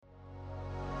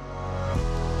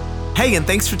Hey, and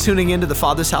thanks for tuning in to the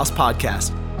Father's House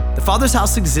podcast. The Father's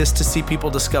House exists to see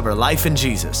people discover life in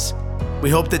Jesus.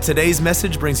 We hope that today's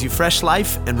message brings you fresh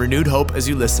life and renewed hope as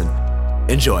you listen.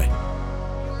 Enjoy.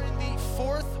 We're in the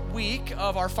fourth week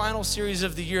of our final series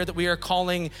of the year that we are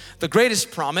calling The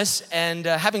Greatest Promise. And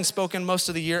having spoken most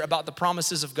of the year about the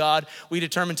promises of God, we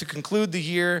determined to conclude the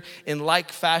year in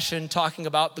like fashion, talking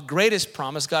about the greatest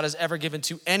promise God has ever given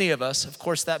to any of us. Of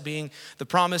course, that being the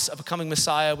promise of a coming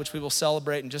Messiah, which we will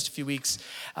celebrate in just a few weeks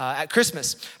at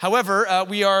Christmas. However,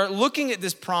 we are looking at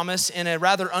this promise in a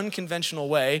rather unconventional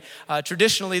way.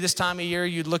 Traditionally, this time of year,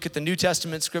 you'd look at the New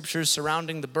Testament scriptures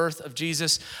surrounding the birth of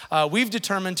Jesus. We've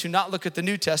determined to not look at the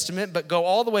New Testament, but go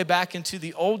all the way back into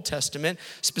the Old Testament,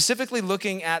 specifically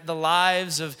looking at the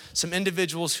lives of some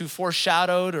individuals who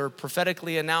foreshadowed or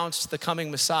prophetically announced the coming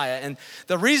Messiah. And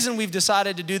the reason we've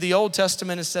decided to do the Old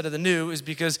Testament instead of the New is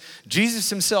because Jesus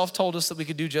himself told us that we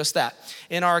could do just that.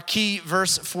 In our key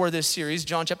verse for this series,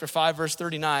 John chapter 5, verse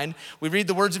 39, we read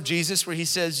the words of Jesus where he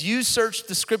says, "You search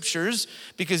the scriptures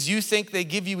because you think they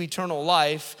give you eternal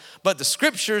life, but the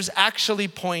scriptures actually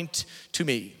point to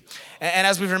me." And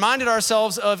as we've reminded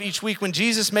ourselves of each week, when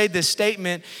Jesus made this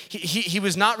statement, he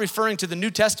was not referring to the New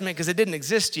Testament because it didn't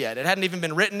exist yet. It hadn't even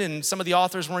been written, and some of the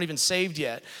authors weren't even saved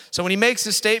yet. So when he makes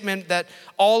this statement that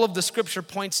all of the scripture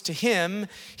points to him,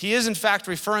 he is in fact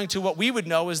referring to what we would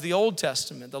know as the Old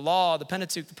Testament, the law, the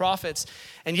Pentateuch, the prophets.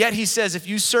 And yet he says, if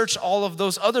you search all of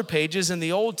those other pages in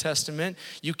the Old Testament,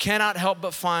 you cannot help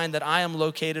but find that I am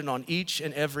located on each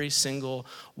and every single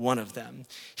one of them.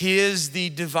 He is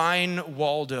the divine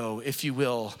Waldo, if you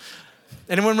will.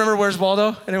 Anyone remember Where's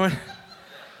Waldo? Anyone?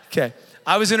 Okay.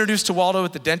 I was introduced to Waldo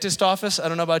at the dentist office. I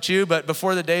don't know about you, but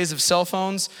before the days of cell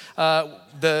phones, you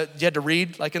had to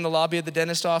read like in the lobby of the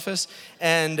dentist office.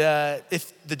 And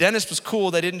if the dentist was cool,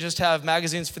 they didn't just have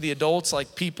magazines for the adults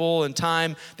like People and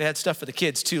Time. They had stuff for the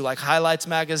kids too, like Highlights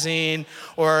magazine,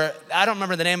 or I don't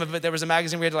remember the name of it. There was a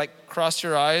magazine where you had to like cross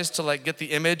your eyes to like get the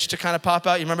image to kind of pop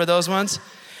out. You remember those ones?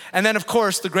 And then, of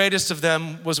course, the greatest of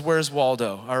them was Where's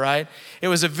Waldo, all right? It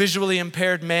was a visually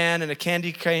impaired man in a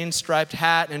candy cane striped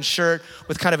hat and shirt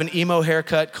with kind of an emo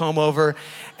haircut, comb over,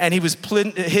 and he was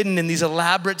hidden in these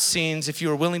elaborate scenes. If you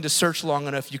were willing to search long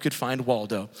enough, you could find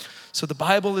Waldo. So the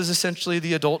Bible is essentially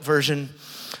the adult version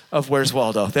of Where's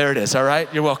Waldo. There it is, all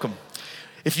right? You're welcome.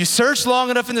 If you search long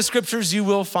enough in the scriptures, you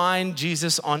will find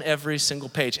Jesus on every single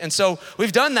page. And so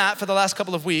we've done that for the last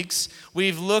couple of weeks.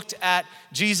 We've looked at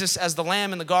Jesus as the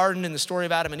lamb in the garden in the story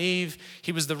of Adam and Eve.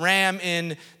 He was the ram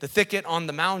in the thicket on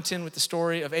the mountain with the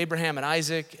story of Abraham and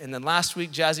Isaac. And then last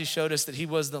week, Jazzy showed us that he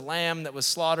was the lamb that was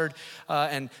slaughtered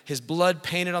and his blood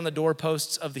painted on the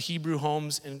doorposts of the Hebrew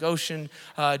homes in Goshen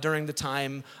during the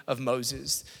time of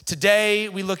Moses. Today,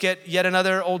 we look at yet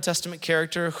another Old Testament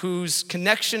character whose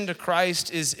connection to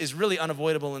Christ is really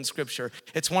unavoidable in Scripture.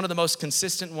 It's one of the most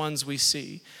consistent ones we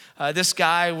see. This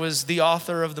guy was the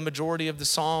author of the majority of the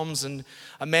Psalms and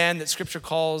a man that Scripture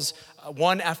calls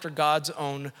one after God's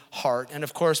own heart. And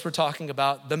of course, we're talking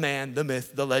about the man, the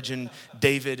myth, the legend,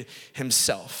 David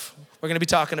himself. We're going to be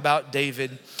talking about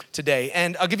David today.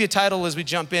 And I'll give you a title as we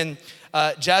jump in.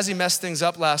 Jazzy messed things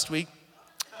up last week.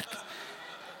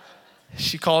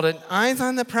 She called it Eyes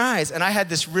on the Prize. And I had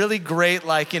this really great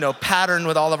pattern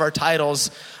with all of our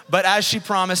titles. But as she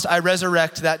promised, I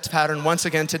resurrect that pattern once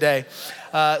again today.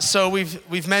 So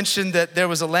we've mentioned that there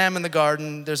was a lamb in the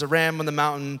garden, there's a ram on the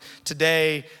mountain.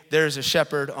 Today, there's a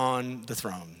shepherd on the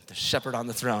throne. The shepherd on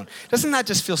the throne. Doesn't that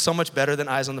just feel so much better than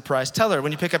Eyes on the Prize? Tell her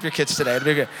when you pick up your kids today. It'll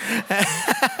be good.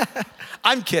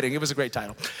 I'm kidding. It was a great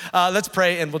title. Let's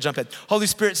pray and we'll jump in. Holy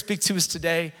Spirit, speak to us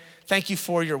today. Thank you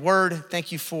for your word.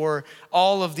 Thank you for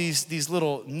all of these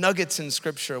little nuggets in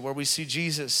Scripture where we see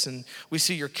Jesus and we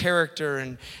see your character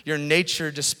and your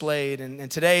nature displayed. And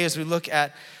today as we look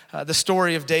at the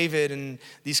story of David and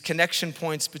these connection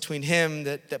points between him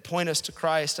that point us to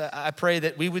Christ, I pray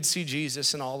that we would see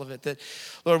Jesus in all of it. That,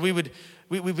 Lord, we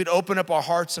would open up our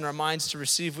hearts and our minds to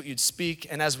receive what you'd speak.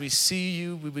 And as we see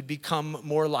you, we would become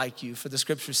more like you. For the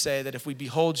scriptures say that if we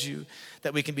behold you,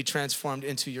 that we can be transformed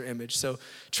into your image. So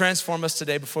transform us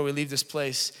today before we leave this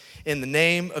place. In the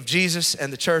name of Jesus,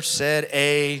 and the church said,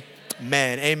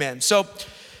 amen. Amen. So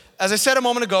as I said a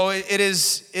moment ago, it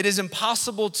is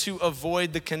impossible to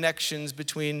avoid the connections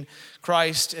between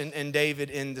Christ and David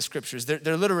in the scriptures.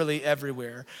 They're literally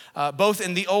everywhere. Both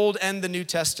in the Old and the New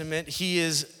Testament, he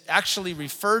is actually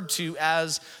referred to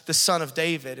as the son of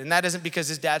David. And that isn't because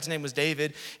his dad's name was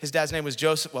David. His dad's name was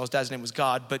Joseph. Well, his dad's name was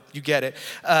God, but you get it.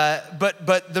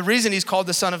 But the reason he's called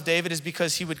the son of David is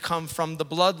because he would come from the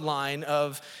bloodline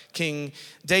of King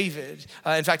David.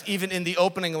 In fact, even in the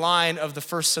opening line of the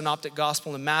first synoptic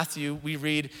gospel in Matthew, we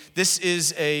read, this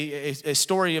is a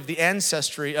story of the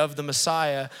ancestry of the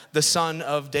Messiah, the son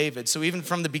of David. So even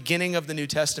from the beginning of the New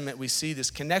Testament, we see this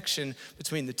connection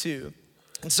between the two.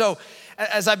 And so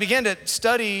as I began to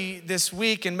study this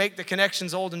week and make the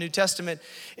connections Old and New Testament,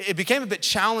 it became a bit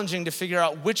challenging to figure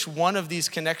out which one of these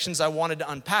connections I wanted to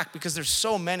unpack because there's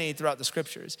so many throughout the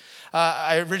scriptures.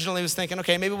 I originally was thinking,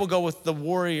 okay, maybe we'll go with the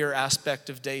warrior aspect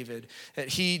of David. That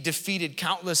he defeated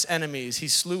countless enemies. He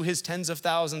slew his tens of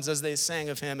thousands as they sang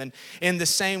of him. And in the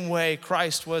same way,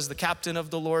 Christ was the captain of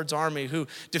the Lord's army who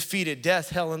defeated death,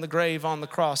 hell, and the grave on the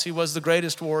cross. He was the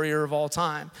greatest warrior of all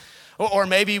time. Or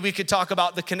maybe we could talk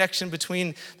about the connection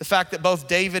between the fact that both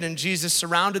David and Jesus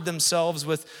surrounded themselves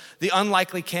with the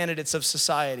unlikely candidates of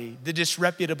society, the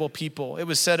disreputable people. It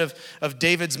was said of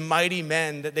David's mighty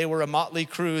men that they were a motley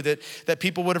crew that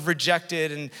people would have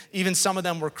rejected, and even some of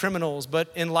them were criminals.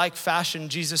 But in like fashion,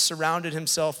 Jesus surrounded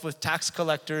himself with tax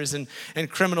collectors and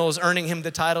criminals, earning him the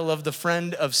title of the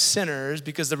friend of sinners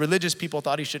because the religious people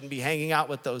thought he shouldn't be hanging out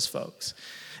with those folks.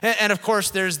 And of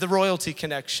course, there's the royalty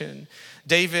connection.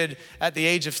 David, at the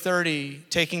age of 30,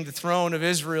 taking the throne of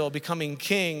Israel, becoming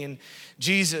king, and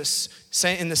Jesus,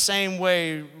 in the same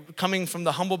way, coming from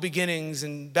the humble beginnings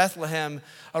in Bethlehem,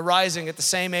 arising at the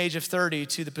same age of 30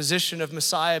 to the position of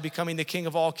Messiah, becoming the King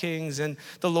of all kings and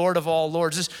the Lord of all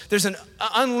lords. There's an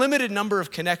unlimited number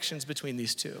of connections between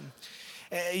these two.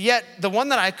 Yet, the one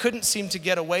that I couldn't seem to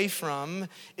get away from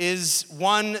is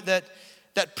one that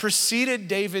preceded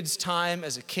David's time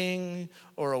as a king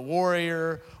or a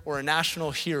warrior or a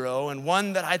national hero, and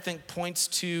one that I think points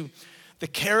to the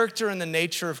character and the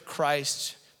nature of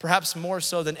Christ, perhaps more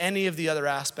so than any of the other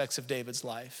aspects of David's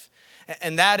life.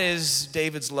 And that is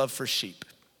David's love for sheep.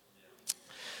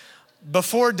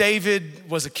 Before David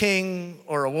was a king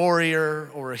or a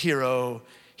warrior or a hero,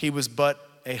 he was but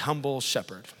a humble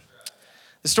shepherd.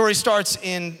 The story starts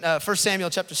in 1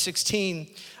 Samuel chapter 16.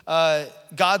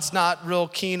 God's not real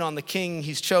keen on the king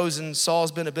he's chosen.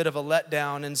 Saul's been a bit of a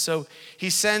letdown. And so he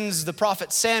sends the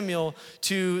prophet Samuel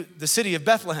to the city of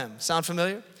Bethlehem. Sound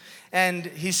familiar? And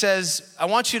he says, I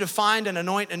want you to find and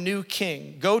anoint a new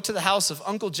king. Go to the house of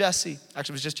Uncle Jesse.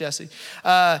 Actually, it was just Jesse.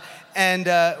 And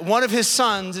one of his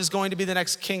sons is going to be the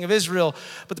next king of Israel.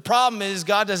 But the problem is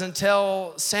God doesn't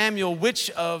tell Samuel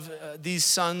which of these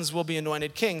sons will be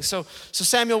anointed king. So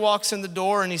Samuel walks in the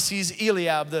door and he sees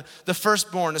Eliab, the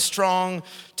firstborn, a strong,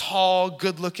 tall,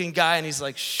 good-looking guy. And he's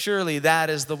like, surely that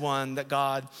is the one that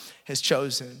God has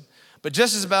chosen. But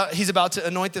just as he's about to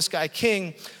anoint this guy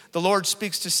king, the Lord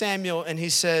speaks to Samuel and he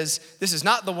says, this is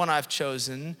not the one I've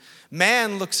chosen.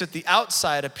 Man looks at the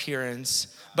outside appearance,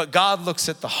 but God looks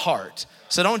at the heart.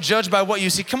 So don't judge by what you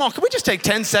see. Come on, can we just take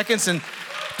 10 seconds and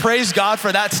praise God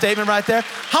for that statement right there?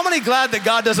 How many glad that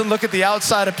God doesn't look at the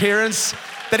outside appearance?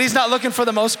 That he's not looking for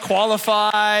the most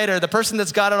qualified or the person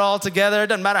that's got it all together. It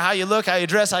doesn't matter how you look, how you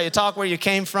dress, how you talk, where you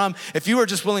came from. If you are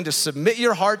just willing to submit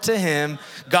your heart to him,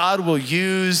 God will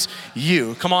use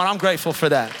you. Come on, I'm grateful for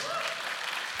that.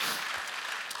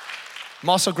 I'm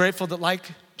also grateful that,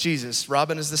 like Jesus,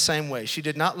 Robin is the same way. She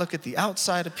did not look at the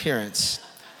outside appearance.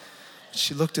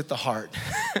 She looked at the heart.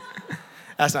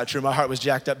 That's not true. My heart was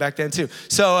jacked up back then too.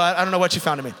 So I don't know what you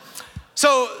found in me.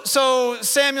 So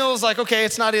Samuel's like, okay,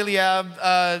 it's not Eliab.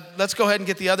 Let's go ahead and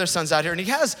get the other sons out here. And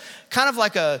he has kind of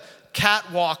like a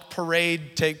catwalk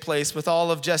parade take place with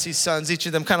all of Jesse's sons. Each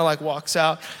of them kind of like walks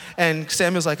out. And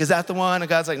Samuel's like, is that the one? And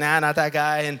God's like, nah, not that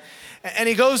guy. And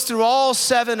he goes through all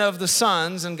 7 of the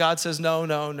sons, and God says, no.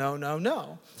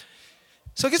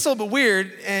 So it gets a little bit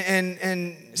weird,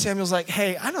 and Samuel's like,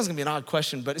 hey, I know it's gonna be an odd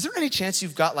question, but is there any chance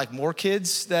you've got like more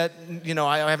kids that,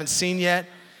 I haven't seen yet?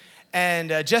 And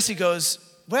Jesse goes,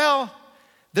 well,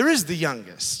 there is the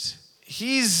youngest.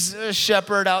 He's a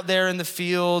shepherd out there in the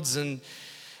fields, and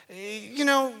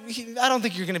I don't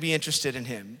think you're gonna be interested in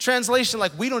him. Translation,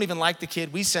 like, we don't even like the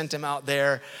kid. We sent him out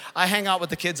there. I hang out with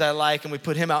the kids I like, and we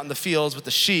put him out in the fields with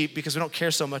the sheep because we don't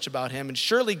care so much about him. And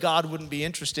surely God wouldn't be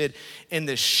interested in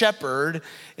this shepherd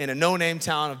in a no-name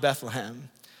town of Bethlehem.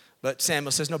 But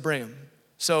Samuel says, no, bring him.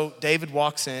 So David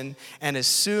walks in, and as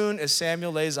soon as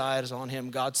Samuel lays eyes on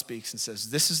him, God speaks and says,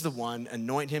 this is the one,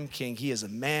 anoint him king. He is a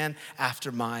man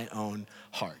after my own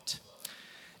heart.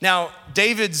 Now,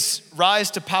 David's rise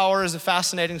to power is a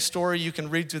fascinating story. You can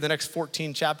read through the next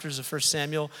 14 chapters of 1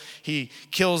 Samuel. He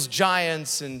kills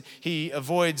giants and he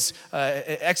avoids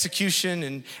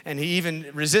execution and he even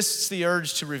resists the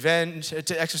urge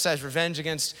to exercise revenge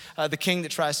against the king that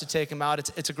tries to take him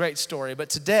out. It's a great story. But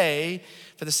today,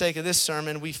 for the sake of this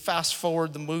sermon, we fast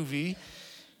forward the movie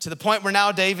to the point where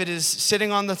now David is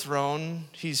sitting on the throne.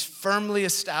 He's firmly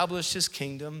established his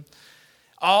kingdom.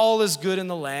 All is good in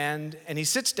the land, and he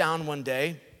sits down one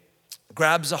day,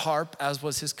 grabs a harp, as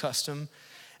was his custom,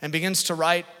 and begins to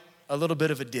write a little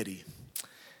bit of a ditty.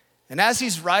 And as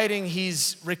he's writing,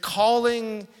 he's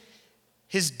recalling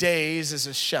his days as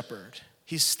a shepherd.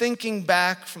 He's thinking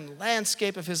back from the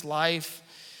landscape of his life,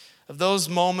 of those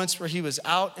moments where he was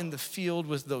out in the field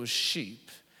with those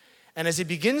sheep. And as he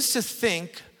begins to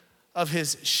think of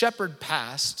his shepherd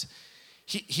past,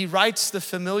 he writes the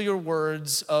familiar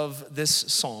words of this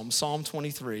psalm, Psalm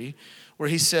 23, where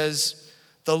he says,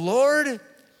 "The Lord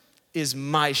is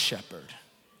my shepherd.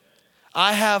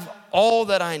 I have all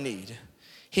that I need.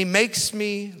 He makes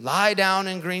me lie down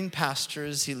in green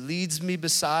pastures. He leads me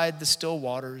beside the still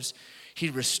waters. He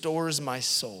restores my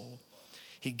soul.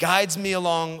 He guides me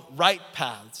along right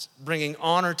paths, bringing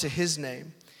honor to his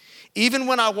name. Even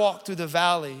when I walk through the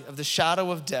valley of the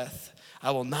shadow of death,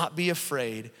 I will not be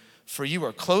afraid, for you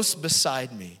are close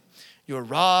beside me. Your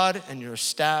rod and your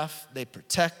staff, they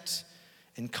protect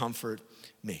and comfort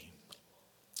me."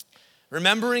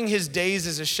 Remembering his days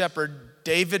as a shepherd,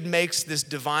 David makes this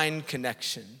divine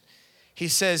connection. He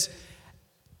says,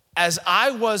 as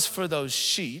I was for those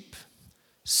sheep,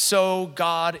 so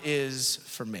God is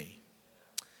for me.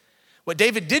 What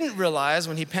David didn't realize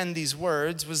when he penned these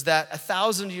words was that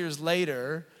 1,000 years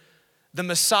later, the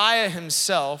Messiah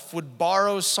himself would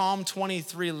borrow Psalm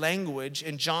 23 language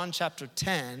in John chapter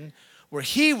 10, where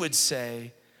he would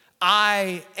say,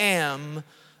 "I am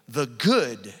the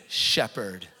good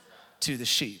shepherd to the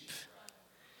sheep."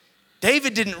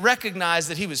 David didn't recognize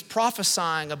that he was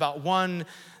prophesying about one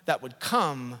that would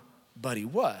come, but he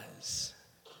was.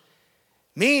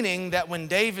 Meaning that when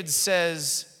David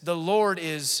says, "The Lord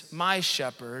is my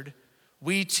shepherd,"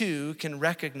 we too can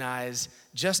recognize,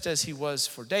 just as he was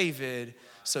for David,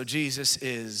 so Jesus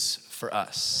is for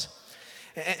us.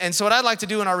 And so what I'd like to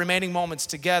do in our remaining moments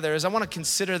together is I want to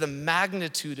consider the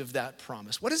magnitude of that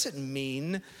promise. What does it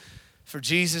mean for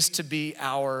Jesus to be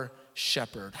our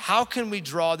shepherd? How can we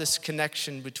draw this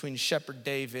connection between shepherd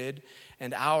David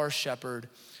and our shepherd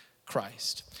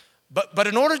Christ? But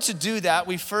in order to do that,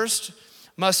 we first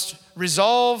must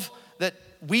resolve that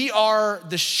we are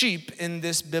the sheep in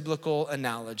this biblical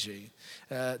analogy,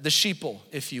 the sheeple,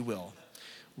 if you will.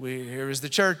 Here is the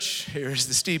church, here is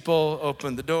the steeple,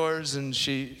 open the doors, and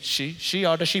she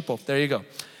are the sheeple. There you go.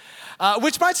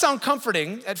 Which might sound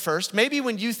comforting at first. Maybe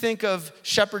when you think of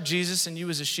shepherd Jesus and you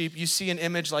as a sheep, you see an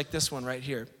image like this one right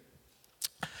here.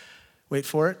 Wait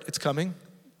for it, it's coming.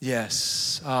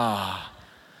 Yes,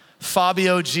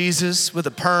 Fabio Jesus with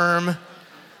a perm,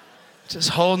 just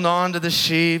holding on to the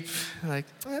sheep. Like,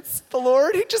 that's the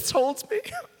Lord, he just holds me.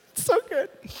 It's so good.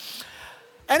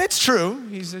 And it's true,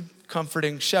 he's a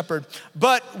comforting shepherd.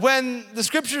 But when the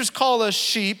scriptures call us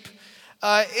sheep,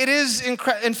 it is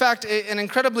in fact an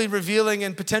incredibly revealing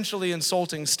and potentially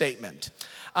insulting statement.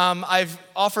 I've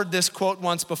offered this quote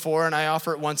once before and I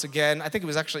offer it once again. I think it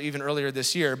was actually even earlier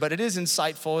this year, but it is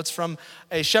insightful. It's from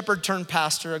a shepherd turned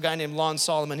pastor, a guy named Lon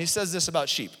Solomon. He says this about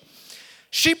sheep.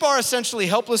 "Sheep are essentially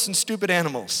helpless and stupid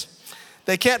animals.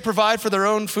 They can't provide for their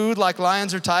own food like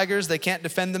lions or tigers. They can't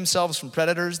defend themselves from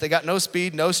predators. They got no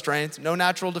speed, no strength, no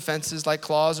natural defenses like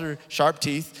claws or sharp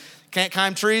teeth. Can't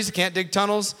climb trees, can't dig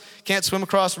tunnels, can't swim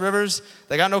across rivers.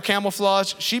 They got no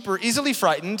camouflage. Sheep are easily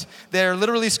frightened. They're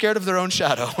literally scared of their own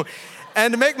shadow.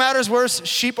 And to make matters worse,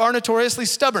 sheep are notoriously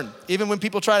stubborn. Even when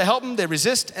people try to help them, they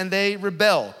resist and they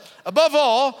rebel. Above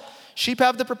all, sheep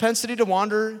have the propensity to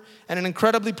wander and an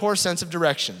incredibly poor sense of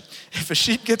direction. If a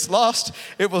sheep gets lost,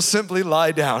 it will simply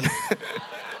lie down.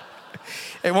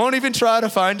 It won't even try to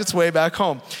find its way back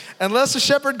home. Unless a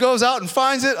shepherd goes out and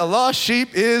finds it, a lost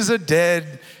sheep is a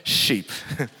dead sheep."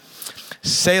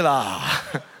 Selah.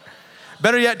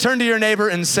 Better yet, turn to your neighbor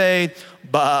and say,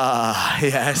 "Bah,"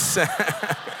 yes.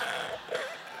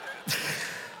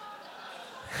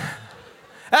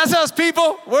 That's us,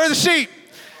 people. We're the sheep.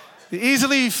 The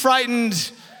easily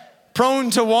frightened, prone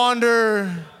to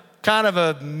wander, kind of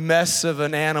a mess of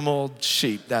an animal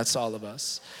sheep. That's all of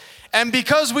us. And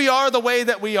because we are the way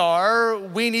that we are,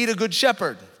 we need a good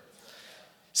shepherd.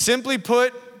 Simply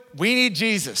put, we need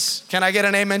Jesus. Can I get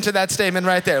an amen to that statement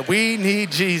right there? We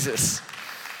need Jesus.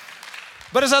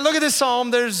 But as I look at this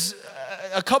psalm, there's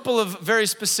a couple of very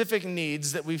specific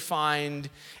needs that we find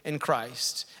in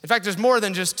Christ. In fact, there's more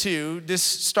than just two. This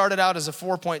started out as a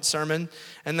 4-point sermon,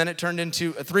 and then it turned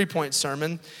into a 3-point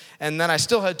sermon, and then I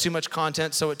still had too much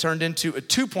content, so it turned into a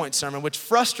 2-point sermon, which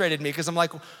frustrated me because I'm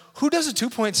like, who does a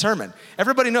 2-point sermon?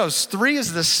 Everybody knows 3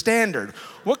 is the standard.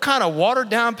 What kind of watered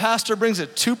down pastor brings a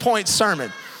 2-point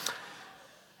sermon?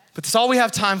 But that's all we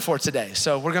have time for today,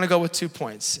 so we're gonna go with 2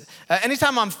 points.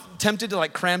 Anytime I'm tempted to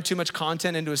cram too much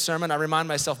content into a sermon, I remind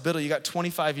myself, Bittle, you got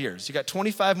 25 years. You got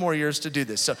 25 more years to do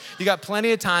this. So you got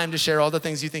plenty of time to share all the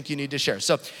things you think you need to share.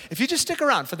 So if you just stick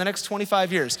around for the next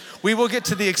 25 years, we will get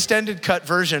to the extended cut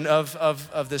version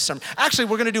of this sermon. Actually,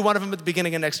 we're gonna do one of them at the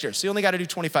beginning of next year, so you only gotta do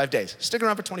 25 days. Stick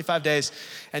around for 25 days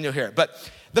and you'll hear it.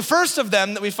 But the first of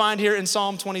them that we find here in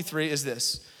Psalm 23 is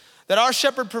this, that our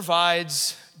shepherd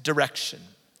provides direction.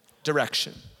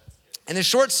 In this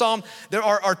short psalm, there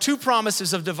are 2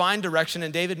 promises of divine direction,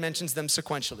 and David mentions them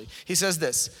sequentially. He says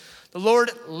this, the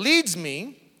Lord leads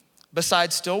me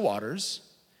beside still waters,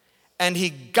 and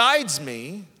he guides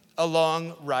me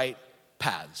along right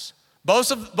paths.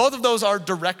 Both of those are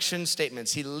direction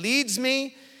statements. He leads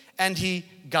me and he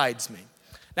guides me.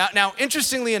 Now,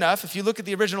 interestingly enough, if you look at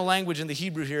the original language in the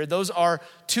Hebrew here, those are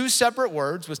 2 separate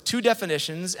words with 2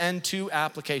 definitions and 2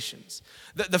 applications.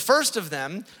 The first of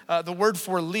them, the word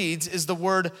for leads, is the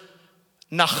word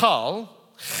nachal,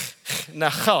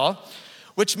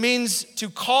 which means to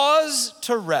cause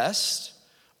to rest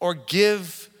or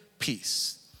give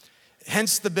peace.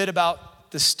 Hence the bit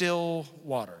about the still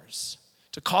waters,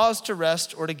 to cause to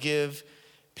rest or to give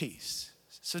peace.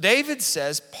 So David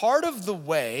says part of the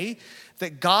way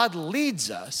that God leads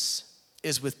us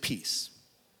is with peace.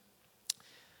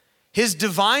 His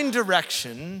divine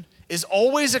direction is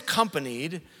always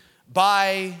accompanied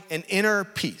by an inner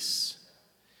peace,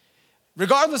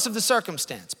 regardless of the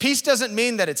circumstance. Peace doesn't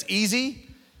mean that it's easy.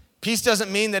 Peace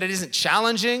doesn't mean that it isn't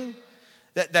challenging,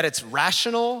 that it's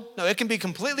rational. No, it can be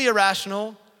completely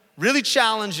irrational, really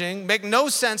challenging, make no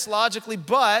sense logically,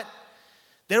 but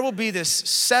there will be this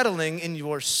settling in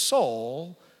your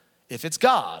soul if it's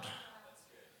God.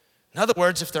 In other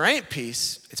words, if there ain't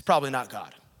peace, it's probably not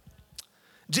God.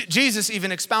 Jesus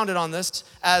even expounded on this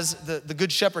as the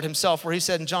good shepherd himself, where he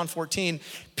said in John 14,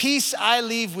 peace I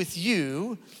leave with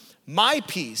you, my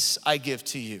peace I give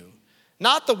to you.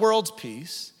 Not the world's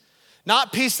peace,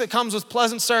 not peace that comes with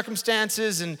pleasant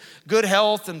circumstances and good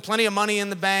health and plenty of money in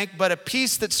the bank, but a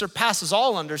peace that surpasses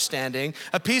all understanding,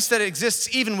 a peace that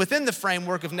exists even within the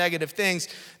framework of negative things.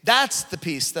 That's the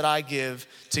peace that I give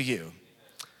to you.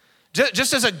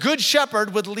 Just as a good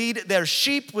shepherd would lead their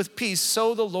sheep with peace,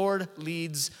 so the Lord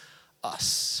leads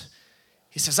us.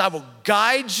 He says, I will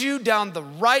guide you down the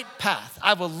right path.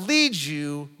 I will lead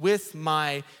you with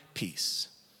my peace.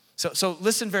 So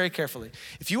listen very carefully.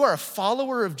 If you are a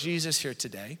follower of Jesus here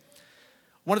today,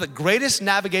 one of the greatest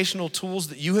navigational tools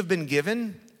that you have been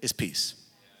given is peace.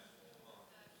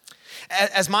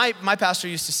 As my pastor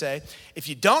used to say, if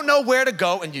you don't know where to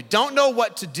go and you don't know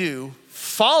what to do,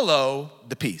 follow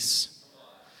the peace.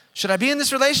 Should I be in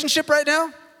this relationship right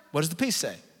now? What does the peace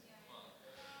say?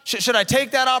 Should I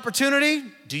take that opportunity?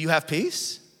 Do you have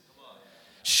peace?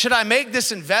 Should I make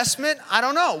this investment? I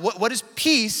don't know. What is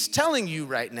peace telling you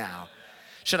right now?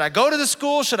 Should I go to the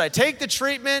school? Should I take the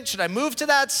treatment? Should I move to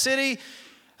that city?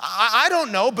 I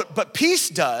don't know, but peace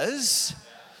does.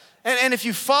 And if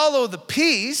you follow the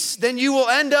peace, then you will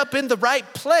end up in the right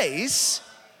place.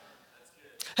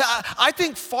 I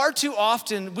think far too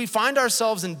often we find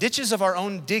ourselves in ditches of our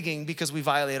own digging because we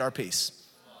violate our peace.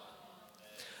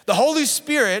 The Holy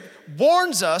Spirit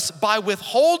warns us by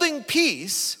withholding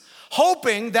peace,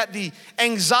 hoping that the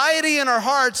anxiety in our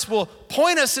hearts will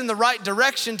point us in the right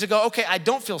direction to go, okay, I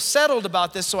don't feel settled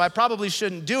about this, so I probably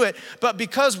shouldn't do it. But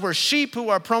because we're sheep who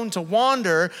are prone to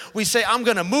wander, we say, I'm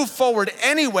gonna move forward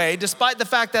anyway, despite the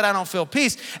fact that I don't feel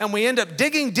peace. And we end up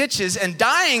digging ditches and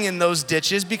dying in those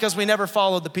ditches because we never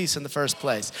followed the peace in the first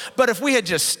place. But if we had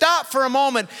just stopped for a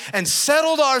moment and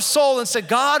settled our soul and said,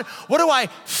 God, what do I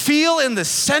feel in the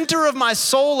center of my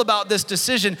soul about this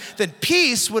decision? Then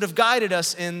peace would have guided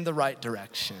us in the right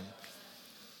direction.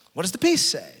 What does the peace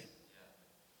say?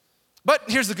 But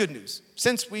here's the good news.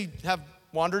 Since we have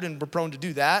wandered and we're prone to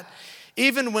do that,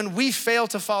 even when we fail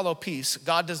to follow peace,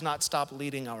 God does not stop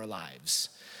leading our lives.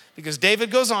 Because David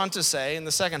goes on to say in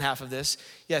the second half of this,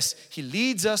 yes, he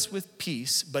leads us with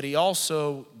peace, but he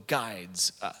also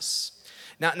guides us.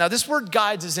 Now this word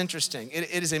guides is interesting.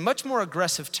 It is a much more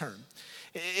aggressive term.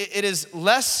 It is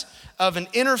less of an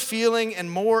inner feeling and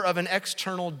more of an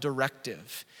external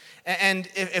directive. And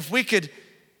if we could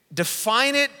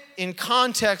define it in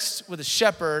context with a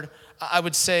shepherd, I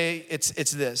would say it's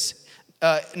this.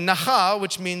 naha,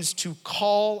 which means to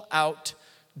call out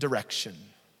direction.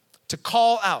 To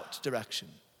call out direction.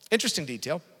 Interesting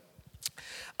detail.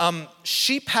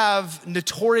 Sheep have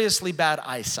notoriously bad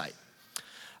eyesight.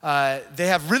 They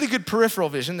have really good peripheral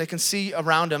vision. They can see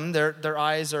around them. Their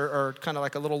eyes are kind of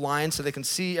like a little line, so they can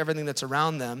see everything that's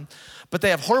around them. But they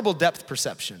have horrible depth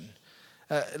perception.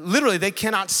 Literally, they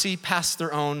cannot see past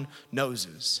their own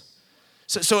noses.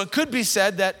 So it could be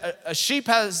said that a sheep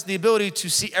has the ability to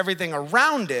see everything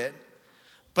around it,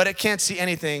 but it can't see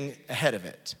anything ahead of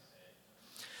it.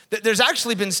 There's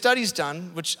actually been studies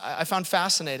done, which I found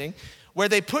fascinating, where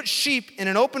they put sheep in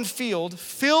an open field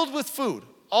filled with food,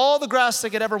 all the grass they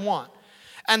could ever want.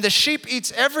 And the sheep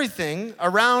eats everything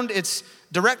around its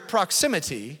direct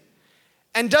proximity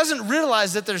and doesn't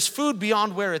realize that there's food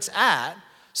beyond where it's at.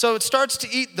 So it starts to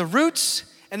eat the roots,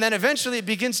 and then eventually it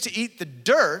begins to eat the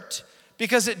dirt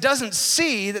because it doesn't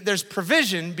see that there's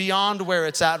provision beyond where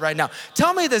it's at right now.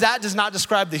 Tell me that does not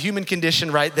describe the human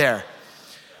condition right there.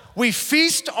 We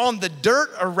feast on the dirt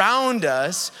around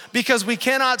us because we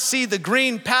cannot see the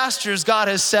green pastures God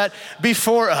has set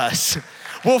before us.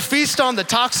 We'll feast on the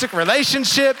toxic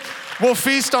relationship. We'll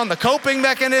feast on the coping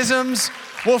mechanisms.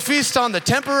 We'll feast on the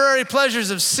temporary pleasures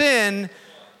of sin.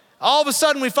 All of a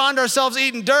sudden we find ourselves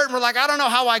eating dirt and we're like, I don't know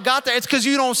how I got there. It's because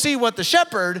you don't see what the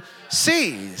shepherd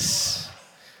sees.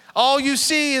 All you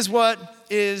see is what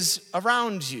is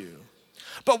around you.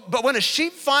 But when a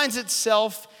sheep finds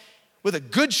itself with a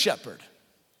good shepherd,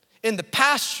 in the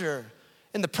pasture,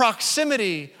 in the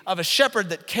proximity of a shepherd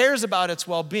that cares about its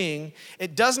well-being,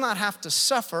 it does not have to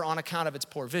suffer on account of its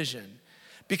poor vision.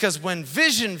 Because when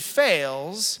vision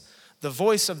fails, the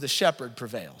voice of the shepherd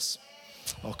prevails.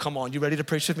 Oh, come on, you ready to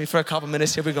preach with me for a couple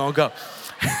minutes? Here we go.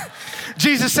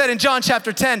 Jesus said in John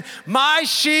chapter 10, my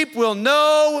sheep will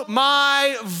know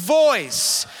my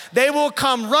voice. They will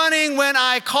come running when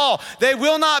I call. They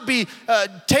will not be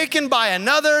taken by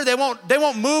another. They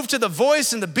won't move to the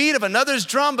voice and the beat of another's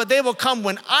drum, but they will come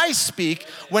when I speak,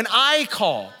 when I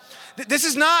call. This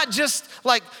is not just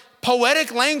like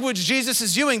poetic language Jesus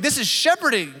is using. This is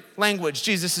shepherding language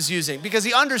Jesus is using because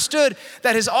he understood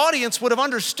that his audience would have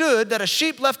understood that a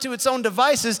sheep left to its own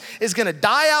devices is going to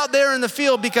die out there in the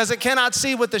field because it cannot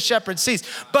see what the shepherd sees.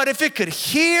 But if it could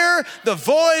hear the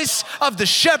voice of the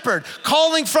shepherd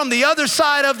calling from the other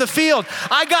side of the field,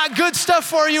 I got good stuff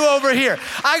for you over here.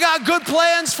 I got good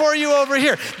plans for you over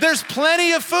here. There's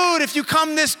plenty of food if you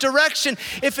come this direction.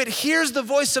 If it hears the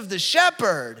voice of the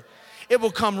shepherd, it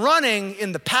will come running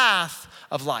in the path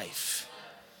of life.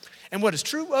 And what is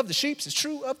true of the sheep is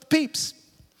true of the peeps.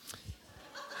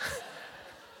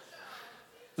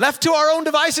 Left to our own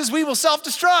devices, we will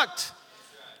self-destruct.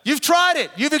 You've tried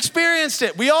it. You've experienced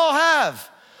it. We all have.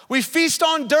 We feast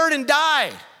on dirt and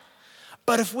die.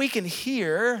 But if we can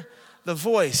hear the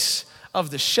voice of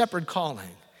the shepherd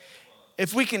calling,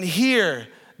 if we can hear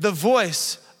the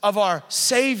voice of our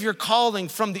Savior calling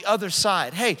from the other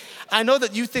side. Hey, I know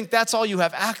that you think that's all you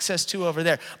have access to over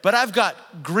there, but I've got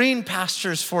green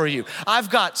pastures for you.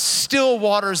 I've got still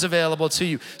waters available to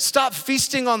you. Stop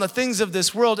feasting on the things of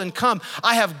this world and come.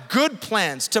 I have good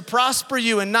plans to prosper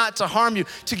you and not to harm you,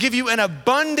 to give you an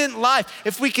abundant life.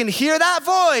 If we can hear that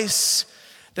voice,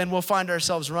 then we'll find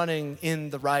ourselves running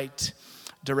in the right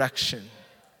direction.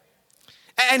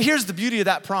 And here's the beauty of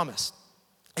that promise.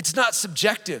 It's not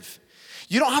subjective.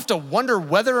 You don't have to wonder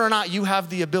whether or not you have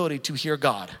the ability to hear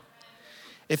God.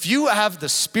 If you have the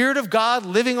Spirit of God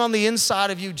living on the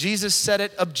inside of you, Jesus said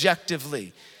it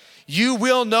objectively. You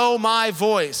will know my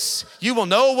voice. You will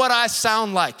know what I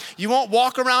sound like. You won't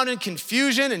walk around in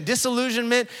confusion and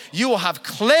disillusionment. You will have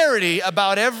clarity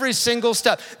about every single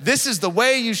step. This is the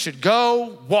way you should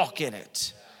go. Walk in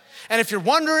it. And if you're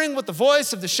wondering what the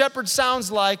voice of the shepherd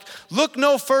sounds like, look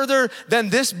no further than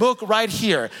this book right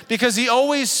here, because he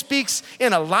always speaks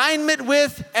in alignment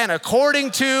with and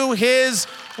according to his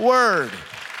word.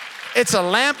 It's a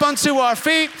lamp unto our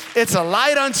feet. It's a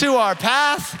light unto our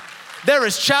path. There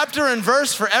is chapter and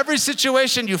verse for every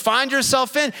situation you find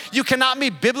yourself in. You cannot be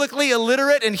biblically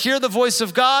illiterate and hear the voice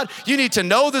of God. You need to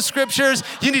know the scriptures.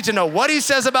 You need to know what he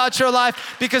says about your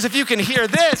life, because if you can hear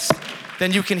this,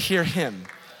 then you can hear him.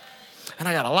 And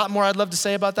I got a lot more I'd love to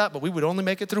say about that, but we would only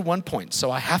make it through one point,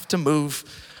 so I have to move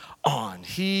on.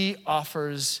 He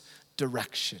offers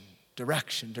direction.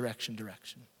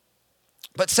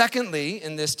 But secondly,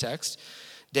 in this text,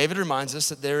 David reminds us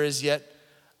that there is yet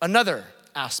another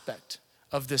aspect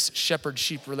of this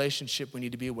shepherd-sheep relationship we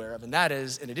need to be aware of, and that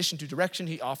is, in addition to direction,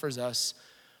 he offers us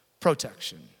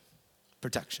protection.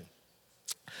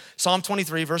 Psalm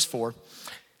 23, verse 4,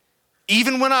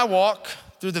 even when I walk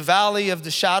through the valley of the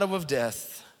shadow of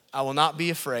death, I will not be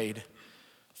afraid,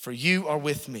 for you are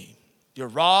with me. Your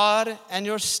rod and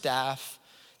your staff,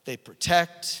 they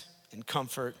protect and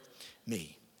comfort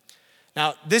me.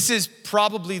 Now, this is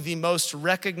probably the most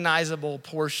recognizable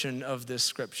portion of this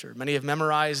scripture. Many have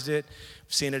memorized it,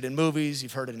 seen it in movies,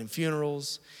 you've heard it in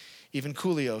funerals. Even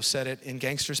Coolio said it in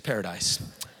Gangster's Paradise.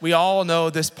 We all know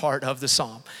this part of the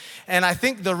psalm. And I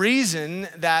think the reason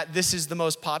that this is the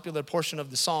most popular portion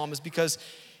of the psalm is because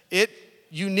it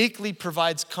uniquely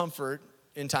provides comfort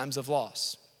in times of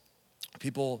loss.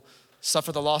 People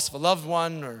suffer the loss of a loved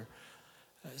one, or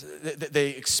they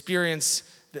experience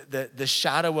the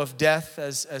shadow of death,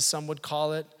 as some would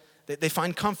call it. They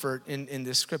find comfort in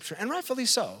this scripture, and rightfully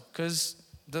so, because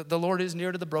the Lord is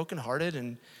near to the brokenhearted,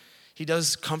 and he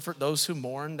does comfort those who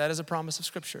mourn. That is a promise of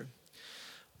scripture.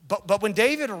 But when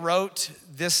David wrote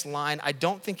this line, I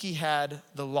don't think he had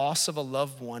the loss of a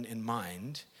loved one in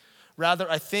mind. Rather,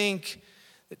 I think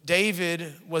that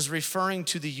David was referring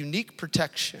to the unique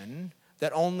protection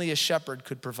that only a shepherd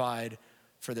could provide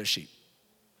for their sheep.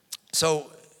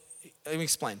 So, let me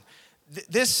explain.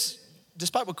 This,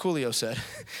 despite what Coolio said,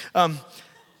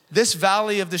 this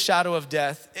valley of the shadow of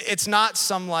death, it's not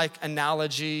some like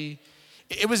analogy.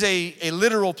 It was a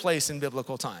literal place in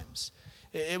biblical times.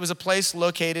 It was a place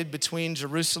located between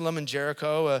Jerusalem and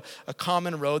Jericho, a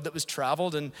common road that was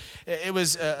traveled. And it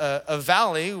was a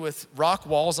valley with rock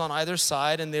walls on either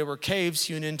side, and there were caves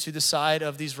hewn into the side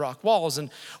of these rock walls.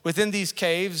 And within these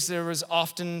caves, there was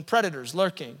often predators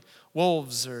lurking,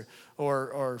 wolves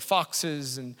or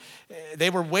foxes, and they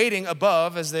were waiting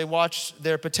above as they watched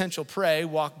their potential prey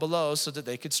walk below so that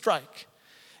they could strike.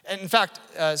 And in fact,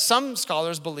 some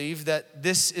scholars believe that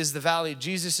this is the valley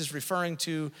Jesus is referring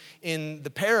to in the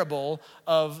parable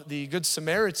of the Good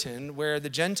Samaritan, where the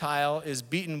Gentile is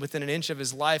beaten within an inch of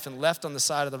his life and left on the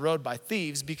side of the road by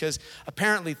thieves, because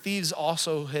apparently thieves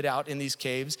also hid out in these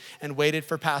caves and waited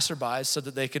for passerbys so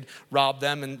that they could rob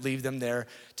them and leave them there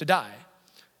to die.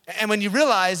 And when you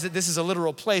realize that this is a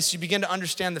literal place, you begin to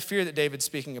understand the fear that David's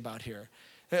speaking about here.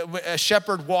 A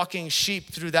shepherd walking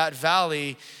sheep through that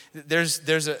valley, there's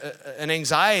an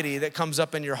anxiety that comes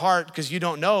up in your heart because you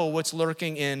don't know what's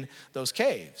lurking in those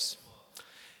caves.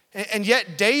 And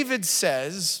yet David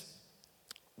says,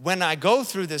 when I go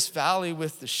through this valley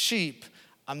with the sheep,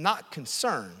 I'm not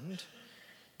concerned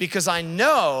because I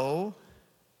know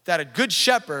that a good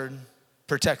shepherd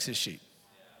protects his sheep.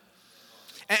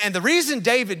 And the reason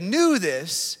David knew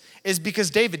this is because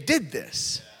David did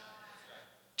this.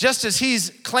 Just as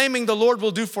he's claiming the Lord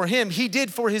will do for him, he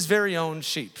did for his very own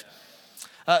sheep.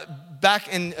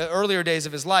 Back in earlier days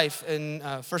of his life, in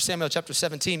 1 Samuel chapter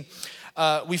 17,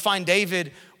 we find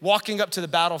David walking up to the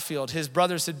battlefield. His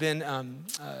brothers had been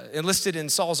enlisted in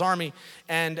Saul's army,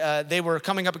 and they were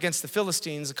coming up against the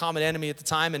Philistines, a common enemy at the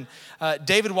time. And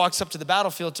David walks up to the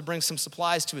battlefield to bring some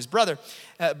supplies to his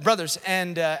brothers.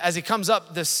 And as he comes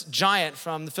up, this giant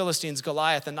from the Philistines,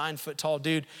 Goliath, a 9-foot tall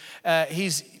dude,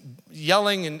 he's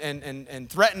yelling and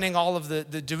threatening all of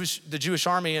the Jewish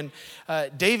army. And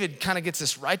David kind of gets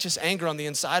this righteous anger on the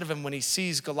inside of him when he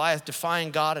sees Goliath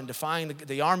defying God and defying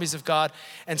the armies of God.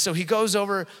 And so he goes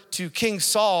over to King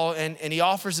Saul and he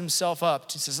offers himself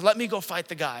up. He says, let me go fight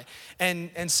the guy.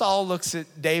 And Saul looks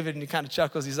at David and he kind of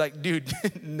chuckles. He's like, dude,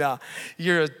 nah,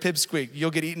 you're a pipsqueak.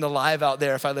 You'll get eaten alive out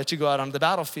there if I let you go out on the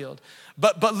battlefield.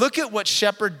 But look at what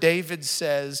shepherd David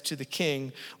says to the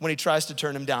king when he tries to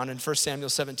turn him down in 1 Samuel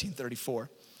 17:34. It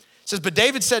says, but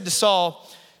David said to Saul,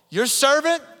 your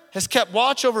servant has kept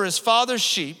watch over his father's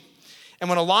sheep. And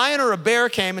when a lion or a bear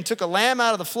came and took a lamb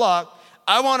out of the flock,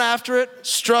 I went after it,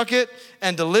 struck it,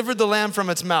 and delivered the lamb from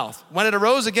its mouth. When it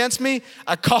arose against me,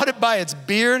 I caught it by its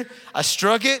beard, I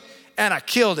struck it, and I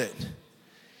killed it.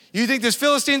 You think this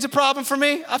Philistine's a problem for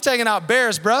me? I've taken out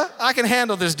bears, bruh. I can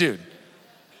handle this dude.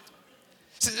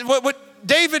 What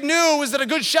David knew was that a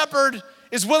good shepherd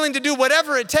is willing to do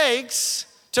whatever it takes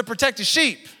to protect his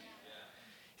sheep.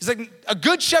 He's like, a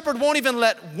good shepherd won't even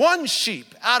let one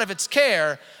sheep out of its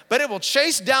care, but it will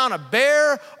chase down a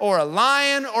bear or a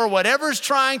lion or whatever's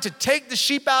trying to take the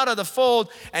sheep out of the fold,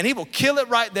 and he will kill it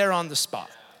right there on the spot.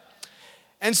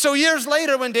 And so years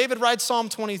later, when David writes Psalm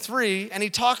 23, and he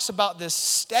talks about this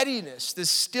steadiness, this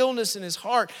stillness in his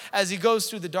heart as he goes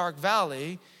through the dark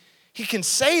valley, he can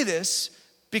say this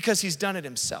because he's done it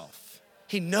himself.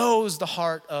 He knows the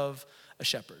heart of a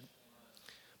shepherd.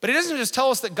 But he doesn't just tell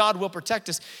us that God will protect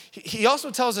us. He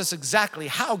also tells us exactly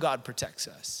how God protects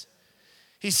us.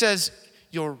 He says,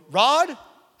 your rod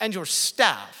and your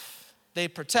staff, they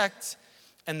protect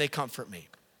and they comfort me.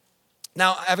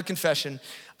 Now, I have a confession.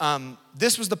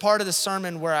 This was the part of the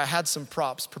sermon where I had some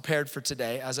props prepared for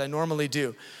today, as I normally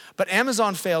do. But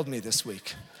Amazon failed me this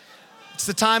week. It's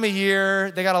the time of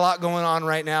year. They got a lot going on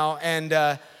right now. And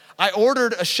I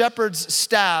ordered a shepherd's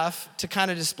staff to kind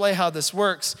of display how this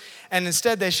works. And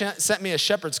instead, they sent me a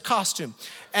shepherd's costume.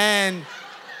 And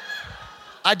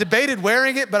I debated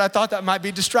wearing it, but I thought that might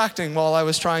be distracting while I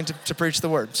was trying to preach the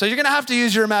word. So you're gonna have to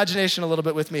use your imagination a little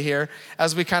bit with me here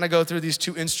as we kind of go through these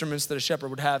two instruments that a shepherd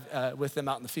would have with them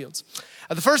out in the fields.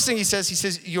 The first thing he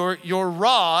says, your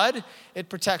rod, it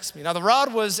protects me. Now the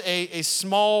rod was a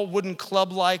small wooden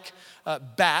club-like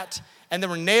bat, and there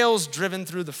were nails driven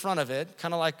through the front of it,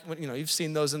 kind of like, you've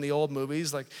seen those in the old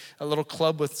movies, like a little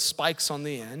club with spikes on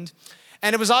the end.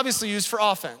 And it was obviously used for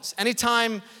offense.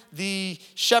 Anytime the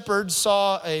shepherd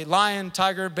saw a lion,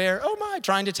 tiger, bear,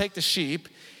 trying to take the sheep,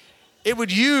 it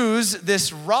would use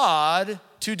this rod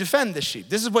to defend the sheep.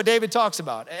 This is what David talks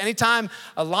about. Anytime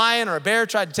a lion or a bear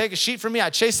tried to take a sheep from me,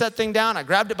 I chased that thing down, I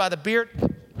grabbed it by the beard,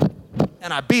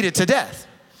 and I beat it to death.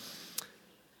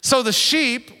 So the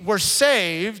sheep were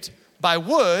saved by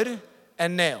wood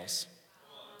and nails.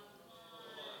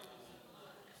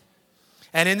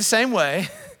 And in the same way,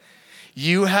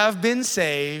 you have been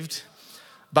saved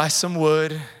by some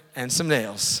wood and some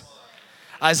nails.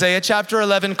 Isaiah chapter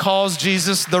 11 calls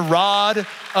Jesus the rod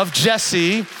of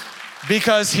Jesse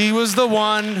because he was the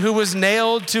one who was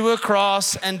nailed to a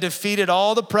cross and defeated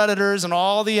all the predators and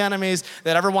all the enemies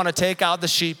that ever want to take out the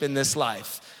sheep in this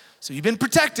life. So you've been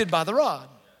protected by the rod.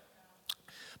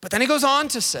 But then he goes on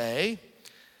to say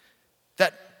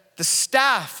that the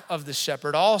staff of the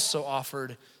shepherd also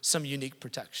offered some unique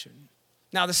protection.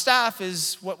 Now, the staff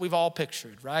is what we've all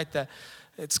pictured, right?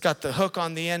 It's got the hook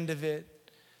on the end of it,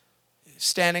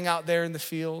 standing out there in the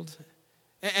field.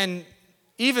 And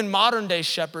even modern day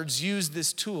shepherds use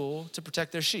this tool to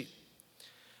protect their sheep.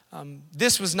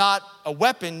 This was not a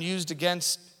weapon used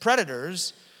against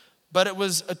predators, but it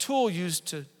was a tool used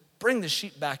to bring the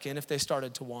sheep back in if they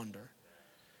started to wander.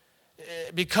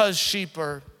 Because sheep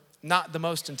are not the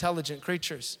most intelligent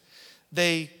creatures,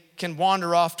 they can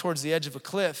wander off towards the edge of a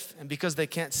cliff, and because they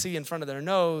can't see in front of their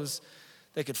nose,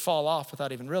 they could fall off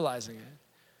without even realizing it.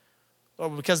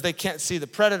 Or because they can't see the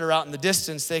predator out in the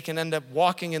distance, they can end up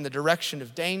walking in the direction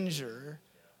of danger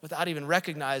without even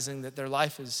recognizing that their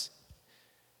life is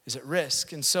at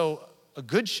risk. And so a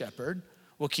good shepherd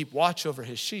will keep watch over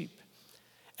his sheep.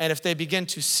 And if they begin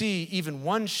to see even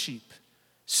one sheep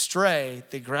stray,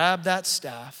 they grab that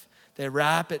staff, they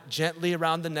wrap it gently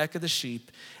around the neck of the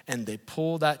sheep, and they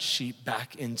pull that sheep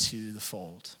back into the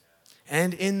fold.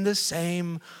 And in the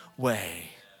same way,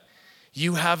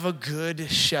 you have a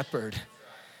good shepherd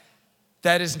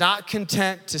that is not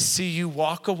content to see you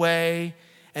walk away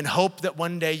and hope that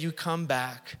one day you come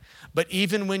back. But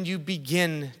even when you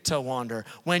begin to wander,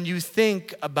 when you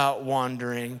think about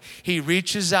wandering, he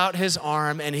reaches out his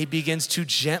arm and he begins to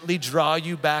gently draw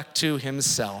you back to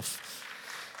himself.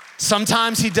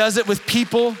 Sometimes he does it with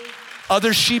people,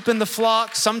 other sheep in the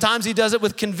flock. Sometimes he does it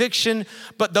with conviction,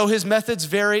 but though his methods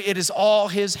vary, it is all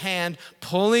his hand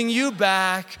pulling you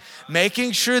back,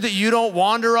 making sure that you don't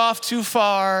wander off too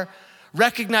far,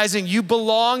 recognizing you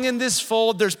belong in this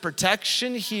fold. There's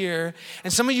protection here.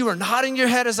 And some of you are nodding your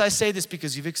head as I say this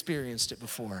because you've experienced it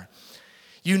before.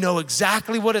 You know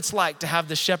exactly what it's like to have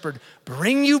the shepherd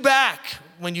bring you back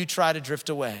when you try to drift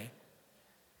away.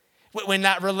 When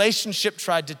that relationship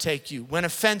tried to take you, when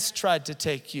offense tried to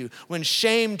take you, when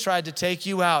shame tried to take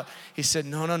you out, he said,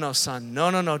 no, son,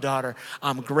 no, daughter.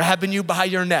 I'm grabbing you by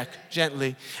your neck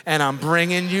gently, and I'm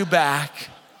bringing you back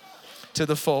to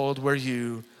the fold where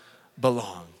you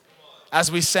belong. As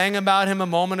we sang about him a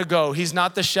moment ago, he's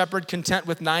not the shepherd content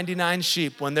with 99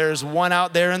 sheep when there's one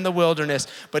out there in the wilderness,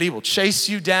 but he will chase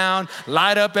you down,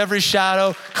 light up every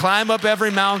shadow, climb up every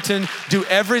mountain, do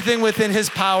everything within his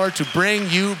power to bring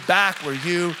you back where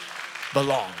you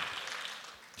belong.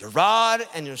 Your rod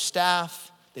and your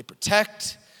staff, they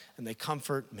protect and they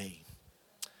comfort me.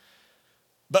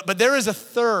 But there is a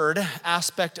third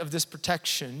aspect of this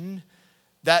protection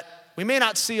that we may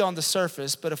not see on the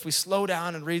surface, but if we slow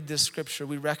down and read this scripture,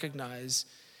 we recognize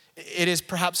it is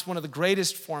perhaps one of the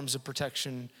greatest forms of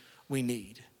protection we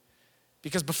need.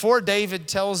 Because before David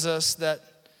tells us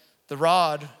that the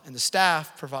rod and the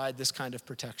staff provide this kind of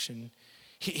protection,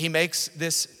 he makes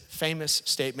this famous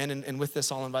statement, and with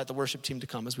this I'll invite the worship team to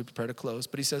come as we prepare to close,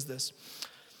 but he says this: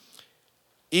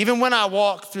 even when I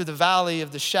walk through the valley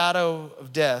of the shadow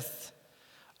of death,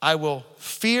 I will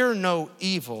fear no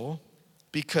evil,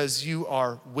 because you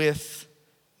are with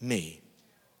me.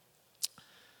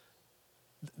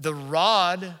 The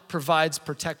rod provides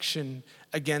protection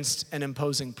against an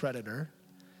imposing predator.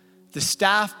 The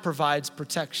staff provides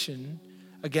protection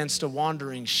against a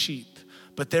wandering sheep.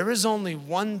 But there is only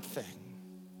one thing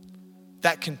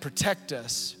that can protect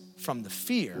us from the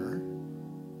fear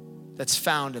that's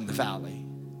found in the valley.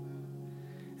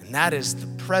 And that is the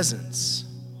presence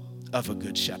of a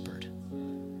good shepherd.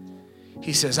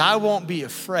 He says, I won't be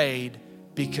afraid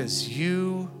because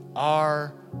you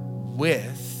are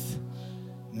with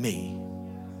me.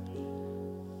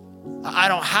 I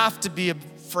don't have to be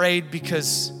afraid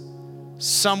because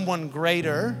someone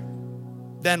greater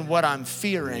than what I'm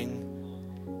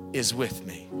fearing is with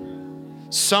me.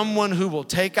 Someone who will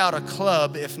take out a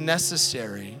club if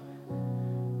necessary,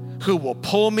 who will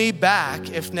pull me back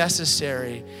if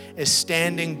necessary, is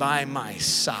standing by my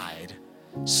side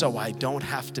so I don't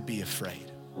have to be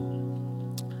afraid.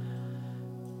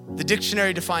 The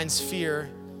dictionary defines fear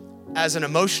as an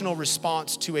emotional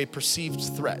response to a perceived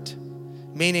threat,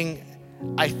 meaning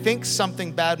I think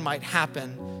something bad might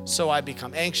happen, so I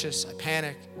become anxious, I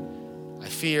panic, I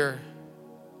fear.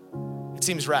 It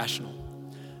seems rational.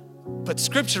 But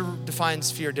Scripture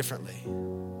defines fear differently.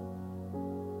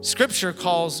 Scripture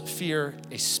calls fear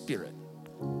a spirit.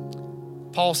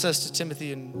 Paul says to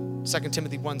Timothy in 2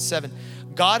 Timothy 1:7,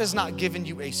 God has not given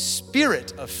you a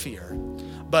spirit of fear,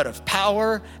 but of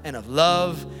power and of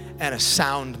love and a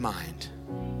sound mind.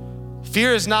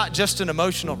 Fear is not just an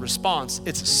emotional response,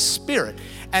 it's a spirit.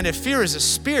 And if fear is a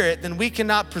spirit, then we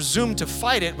cannot presume to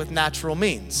fight it with natural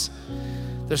means.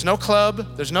 There's no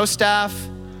club, there's no staff,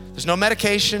 there's no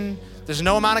medication, there's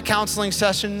no amount of counseling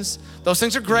sessions. Those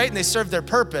things are great and they serve their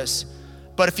purpose.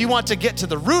 But if you want to get to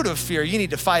the root of fear, you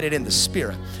need to fight it in the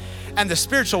spirit. And the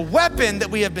spiritual weapon that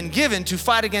we have been given to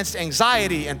fight against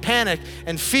anxiety and panic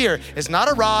and fear is not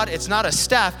a rod, it's not a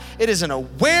staff, it is an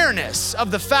awareness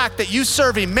of the fact that you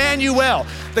serve Emmanuel,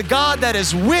 the God that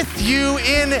is with you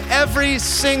in every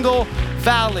single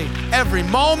valley, every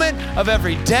moment of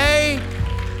every day.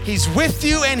 He's with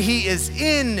you and he is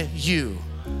in you.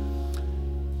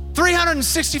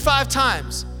 365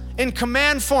 times in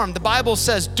command form, the Bible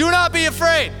says, do not be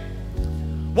afraid.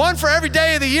 One for every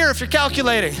day of the year if you're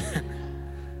calculating.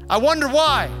 I wonder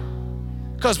why.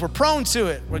 Because we're prone to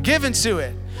it, we're given to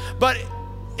it. But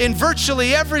in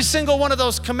virtually every single one of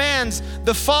those commands,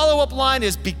 the follow-up line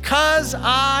is, because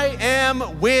I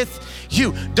am with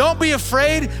you. Don't be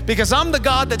afraid because I'm the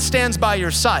God that stands by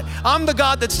your side. I'm the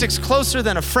God that sticks closer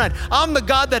than a friend. I'm the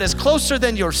God that is closer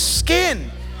than your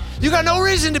skin. You got no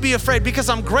reason to be afraid because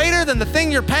I'm greater than the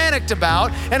thing you're panicked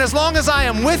about. And as long as I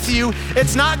am with you,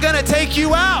 it's not gonna take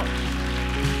you out.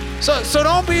 So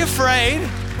don't be afraid.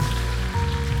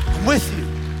 I'm with you,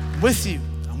 I'm with you,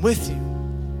 I'm with you.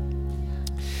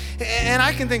 And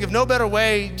I can think of no better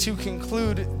way to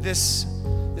conclude this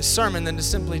sermon than to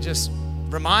simply just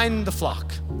remind the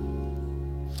flock,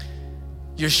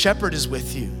 your shepherd is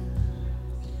with you.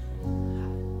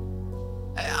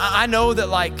 I know that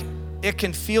it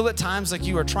can feel at times like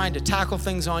you are trying to tackle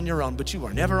things on your own, but you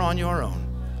are never on your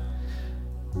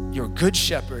own. Your good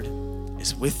shepherd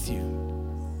is with you.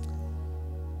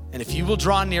 And if you will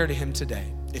draw near to him today,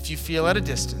 if you feel at a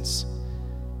distance,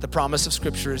 the promise of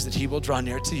Scripture is that he will draw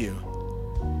near to you.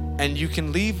 And you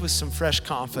can leave with some fresh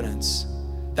confidence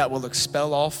that will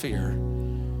expel all fear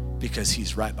because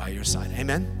he's right by your side.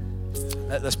 Amen?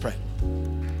 Let's pray.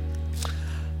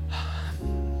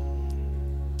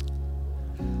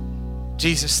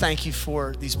 Jesus, thank you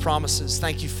for these promises.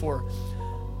 Thank you for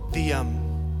the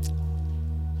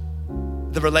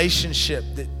relationship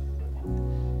that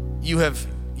you have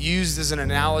used as an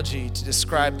analogy to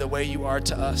describe the way you are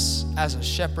to us. As a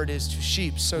shepherd is to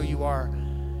sheep, so you are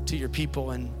to your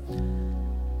people. And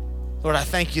Lord, I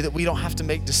thank you that we don't have to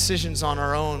make decisions on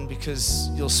our own because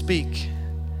you'll speak.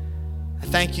 I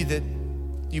thank you that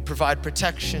you provide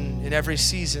protection in every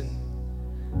season,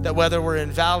 that whether we're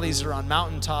in valleys or on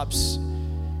mountaintops,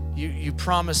 you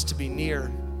promise to be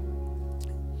near.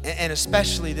 And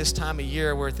especially this time of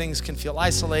year where things can feel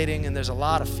isolating and there's a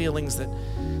lot of feelings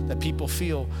that people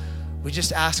feel, we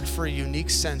just ask for a unique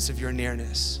sense of your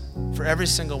nearness. For every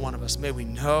single one of us, may we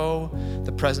know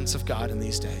the presence of God in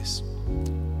these days.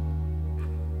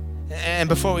 And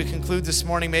before we conclude this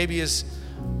morning, maybe as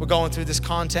we're going through this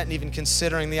content and even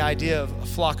considering the idea of a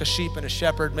flock of sheep and a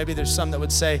shepherd, maybe there's some that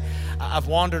would say, I've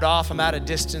wandered off, I'm at a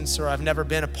distance, or I've never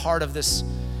been a part of this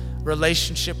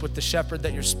relationship with the shepherd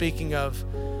that you're speaking of.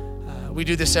 We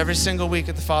do this every single week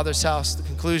at the Father's house. The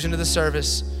conclusion of the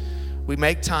service, we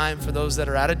make time for those that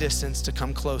are at a distance to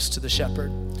come close to the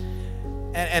shepherd.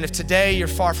 And if today you're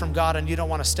far from God and you don't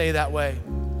want to stay that way,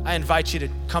 I invite you to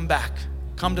come back,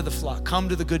 come to the flock, come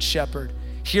to the good shepherd.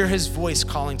 Hear his voice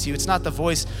calling to you. It's not the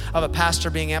voice of a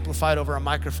pastor being amplified over a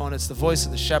microphone. It's the voice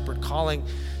of the shepherd calling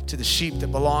to the sheep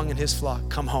that belong in his flock.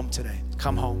 Come home today,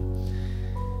 come home.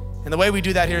 And the way we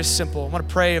do that here is simple. I want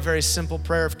to pray a very simple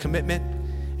prayer of commitment.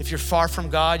 If you're far from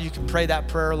God, you can pray that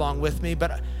prayer along with me.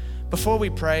 But before we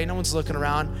pray, no one's looking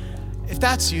around. If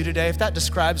that's you today, if that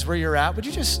describes where you're at, would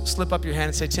you just slip up your hand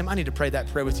and say, Tim, I need to pray that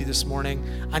prayer with you this morning.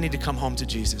 I need to come home to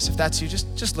Jesus. If that's you,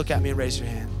 just look at me and raise your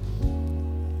hand.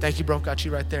 Thank you, bro. Got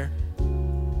you right there.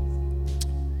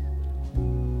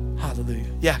 Hallelujah.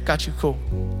 Yeah, got you. Cool.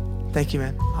 Thank you,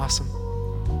 man. Awesome.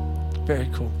 Very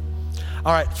cool.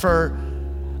 All right, for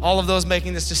all of those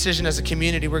making this decision as a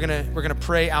community, we're gonna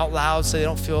pray out loud so they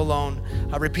don't feel alone.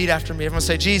 Repeat after me. Everyone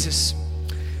say, Jesus,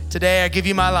 today I give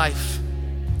you my life.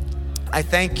 I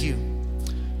thank you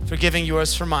for giving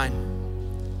yours for mine.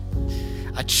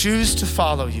 I choose to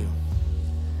follow you,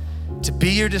 to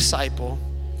be your disciple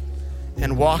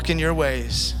and walk in your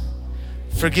ways.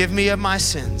 Forgive me of my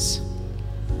sins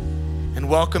and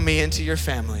welcome me into your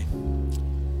family.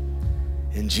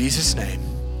 In Jesus' name,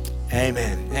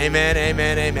 amen, amen,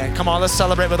 amen, amen. Come on, let's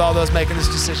celebrate with all those making this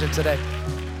decision today.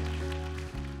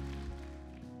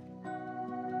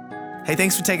 Hey,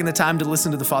 thanks for taking the time to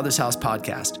listen to the Father's House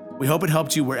podcast. We hope it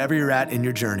helped you wherever you're at in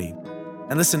your journey.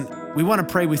 And listen, we want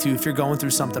to pray with you if you're going through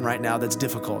something right now that's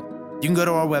difficult. You can go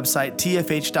to our website,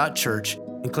 tfh.church,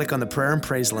 and click on the prayer and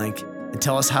praise link and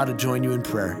tell us how to join you in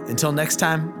prayer. Until next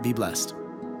time, be blessed.